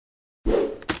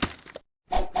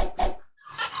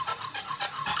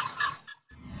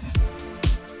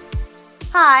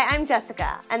Hi, I'm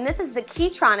Jessica, and this is the Key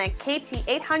Tronic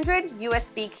KT800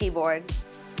 USB keyboard.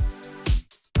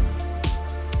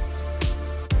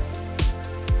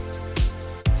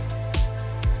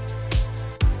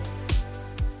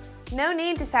 No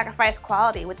need to sacrifice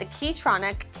quality with the Key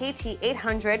Tronic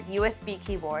KT800 USB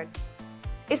keyboard.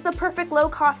 It's the perfect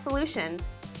low-cost solution,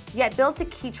 yet built to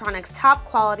Keytronic's top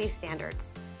quality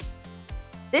standards.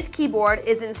 This keyboard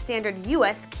is in standard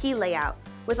US key layout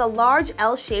with a large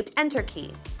L-shaped enter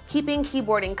key, keeping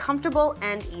keyboarding comfortable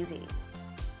and easy.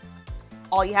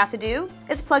 All you have to do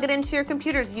is plug it into your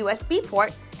computer's USB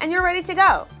port and you're ready to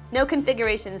go. No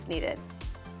configurations needed.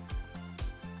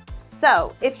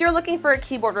 So, if you're looking for a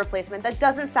keyboard replacement that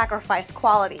doesn't sacrifice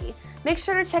quality, make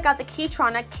sure to check out the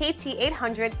Keytronic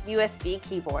KT800 USB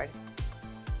keyboard.